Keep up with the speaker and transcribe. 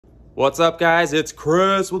What's up, guys? It's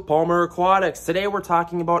Chris with Palmer Aquatics. Today we're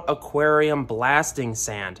talking about aquarium blasting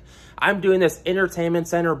sand. I'm doing this entertainment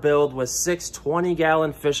center build with 6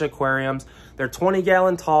 20-gallon fish aquariums. They're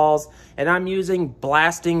 20-gallon talls, and I'm using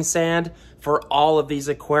blasting sand for all of these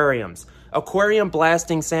aquariums. Aquarium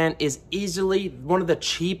blasting sand is easily one of the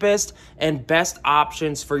cheapest and best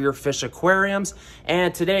options for your fish aquariums.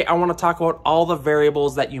 And today I want to talk about all the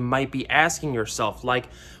variables that you might be asking yourself, like,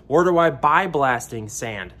 where do I buy blasting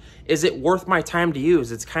sand? Is it worth my time to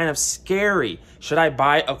use? It's kind of scary. Should I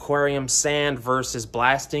buy aquarium sand versus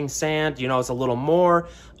blasting sand? You know, it's a little more.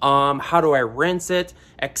 How do I rinse it?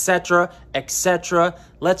 Etc., etc.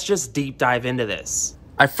 Let's just deep dive into this.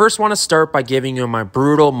 I first want to start by giving you my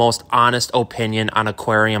brutal, most honest opinion on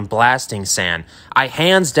aquarium blasting sand. I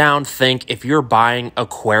hands down think if you're buying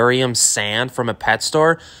aquarium sand from a pet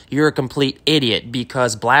store, you're a complete idiot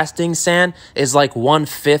because blasting sand is like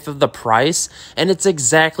 1/5 of the price and it's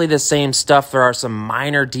exactly the same stuff. There are some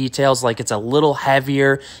minor details like it's a little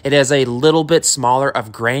heavier, it has a little bit smaller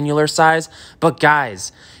of granular size, but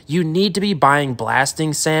guys, you need to be buying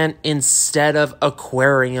blasting sand instead of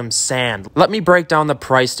aquarium sand. Let me break down the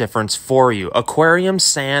price difference for you. Aquarium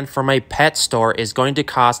sand from a pet store is going to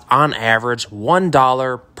cost on average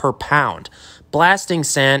 $1 per pound. Blasting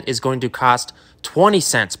sand is going to cost 20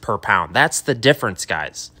 cents per pound. That's the difference,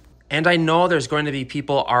 guys. And I know there's going to be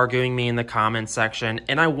people arguing me in the comments section,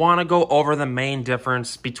 and I want to go over the main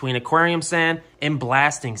difference between aquarium sand and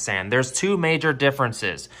blasting sand. There's two major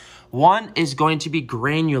differences. One is going to be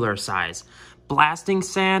granular size. Blasting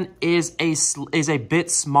sand is a bit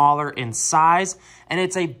smaller in size, and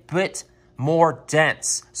it's a bit more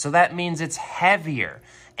dense. So that means it's heavier.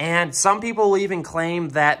 And some people even claim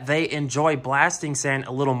that they enjoy blasting sand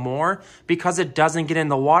a little more because it doesn't get in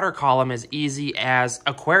the water column as easy as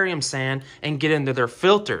aquarium sand and get into their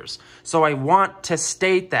filters. So I want to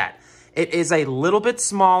state that. It is a little bit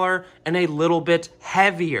smaller and a little bit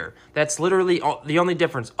heavier. That's literally the only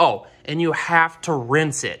difference. Oh, and you have to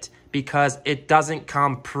rinse it because it doesn't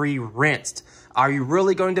come pre-rinsed. Are you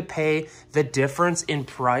really going to pay the difference in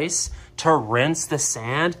price to rinse the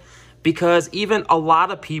sand? Because even a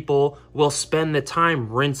lot of people will spend the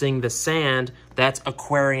time rinsing the sand that's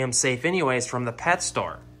aquarium safe anyways from the pet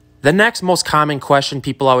store. The next most common question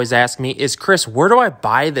people always ask me is, Chris, where do I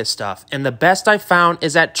buy this stuff? And the best I found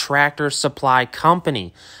is at Tractor Supply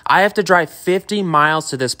Company. I have to drive 50 miles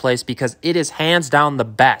to this place because it is hands down the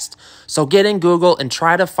best. So get in Google and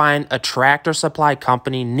try to find a Tractor Supply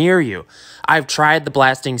Company near you. I've tried the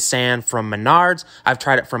blasting sand from Menards. I've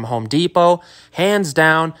tried it from Home Depot. Hands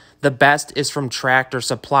down, the best is from Tractor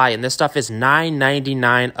Supply, and this stuff is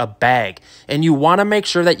 $9.99 a bag. And you want to make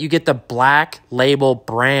sure that you get the Black Label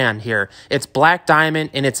brand here. It's Black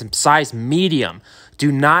Diamond, and it's size medium.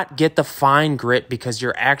 Do not get the fine grit because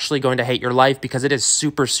you're actually going to hate your life because it is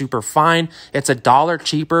super, super fine. It's $1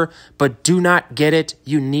 cheaper, but do not get it.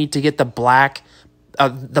 You need to get the Black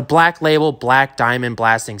Label Black Diamond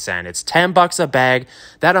blasting sand. It's $10 a bag.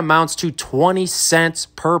 That amounts to 20 cents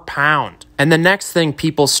per pound. And the next thing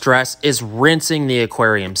people stress is rinsing the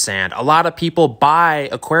aquarium sand. A lot of people buy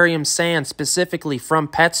aquarium sand specifically from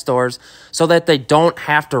pet stores so that they don't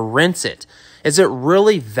have to rinse it. Is it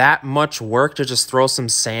really that much work to just throw some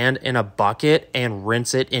sand in a bucket and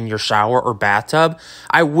rinse it in your shower or bathtub?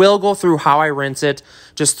 I will go through how I rinse it.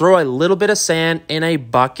 Just throw a little bit of sand in a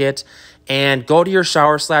bucket and go to your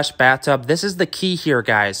shower/bathtub. This is the key here,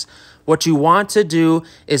 guys. What you want to do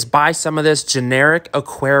is buy some of this generic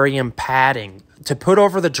aquarium padding to put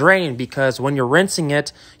over the drain because when you're rinsing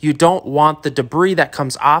it, you don't want the debris that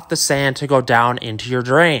comes off the sand to go down into your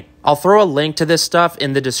drain. I'll throw a link to this stuff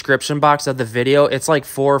in the description box of the video. It's like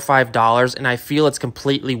 $4 or $5, and I feel it's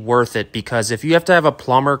completely worth it because if you have to have a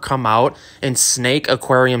plumber come out and snake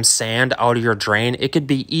aquarium sand out of your drain, it could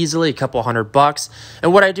be easily a couple $100.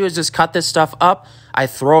 And what I do is just cut this stuff up, I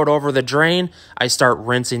throw it over the drain, I start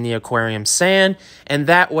rinsing the aquarium sand, and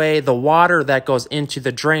that way the water that goes into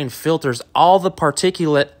the drain filters all the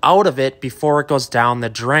particulate out of it before it goes down the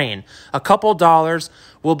drain. A couple dollars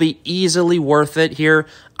will be easily worth it here.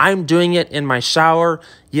 I'm doing it in my shower.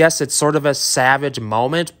 Yes, it's sort of a savage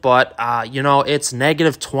moment, but you know, it's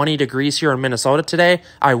negative 20 degrees here in Minnesota today.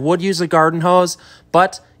 I would use a garden hose,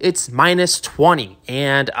 but it's minus 20,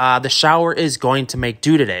 and the shower is going to make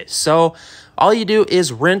do today. So all you do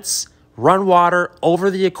is rinse, run water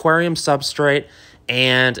over the aquarium substrate,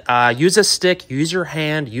 and use a stick, use your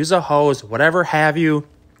hand, use a hose, whatever have you.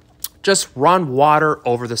 Just run water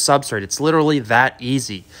over the substrate. It's literally that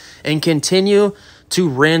easy. And continue to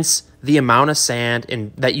rinse the amount of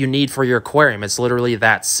sand that you need for your aquarium. It's literally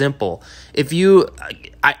that simple. If you,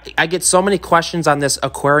 I get so many questions on this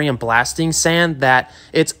aquarium blasting sand that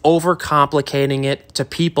it's overcomplicating it to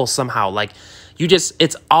people somehow. Like,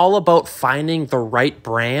 it's all about finding the right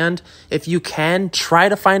brand. If you can, try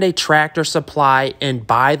to find a Tractor Supply and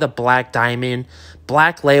buy the Black Diamond,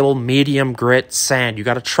 Black Label, medium grit sand. You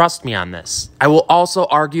got to trust me on this. I will also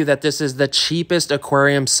argue that this is the cheapest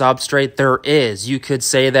aquarium substrate there is. You could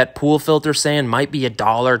say that pool filter sand might be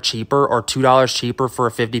 $1 cheaper or $2 cheaper for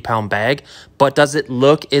a 50-pound bag, but does it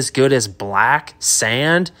look as good as black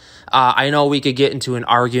sand? I know we could get into an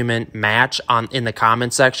argument match in the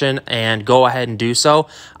comment section, and go ahead and do so.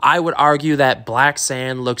 I would argue that black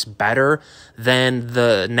sand looks better than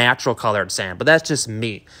the natural colored sand, but that's just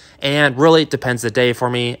me. And really, it depends the day for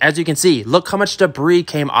me. As you can see, look how much debris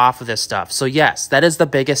came off of this stuff. So yes, that is the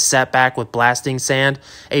biggest setback with blasting sand.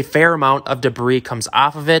 A fair amount of debris comes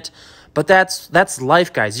off of it. But that's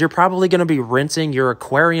life, guys. You're probably going to be rinsing your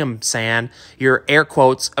aquarium sand, your air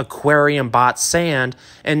quotes aquarium bought sand,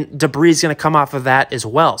 and debris is going to come off of that as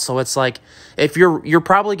well. So it's like, if you're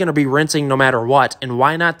probably going to be rinsing no matter what, and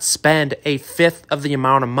why not spend a fifth of the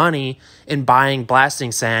amount of money in buying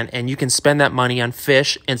blasting sand, and you can spend that money on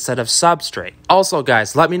fish instead of substrate. Also,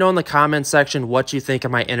 guys, let me know in the comment section what you think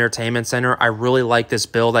of my entertainment center. I really like this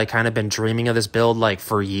build. I kind of been dreaming of this build like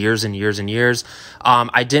for years and years and years.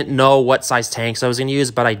 I didn't know what size tanks I was going to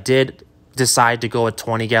use, but I did decide to go with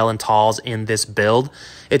 20-gallon talls in this build.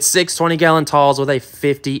 It's 6 20-gallon talls with a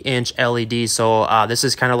 50-inch LED, so this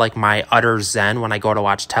is kind of like my utter zen when I go to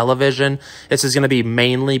watch television. This is going to be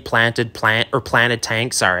mainly planted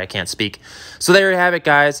tanks. Sorry, I can't speak. So there you have it,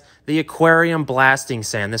 guys. The aquarium blasting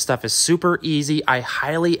sand. This stuff is super easy. I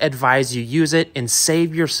highly advise you use it and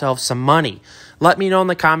save yourself some money. Let me know in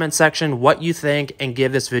the comment section what you think and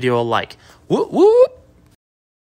give this video a like. Whoop, whoop.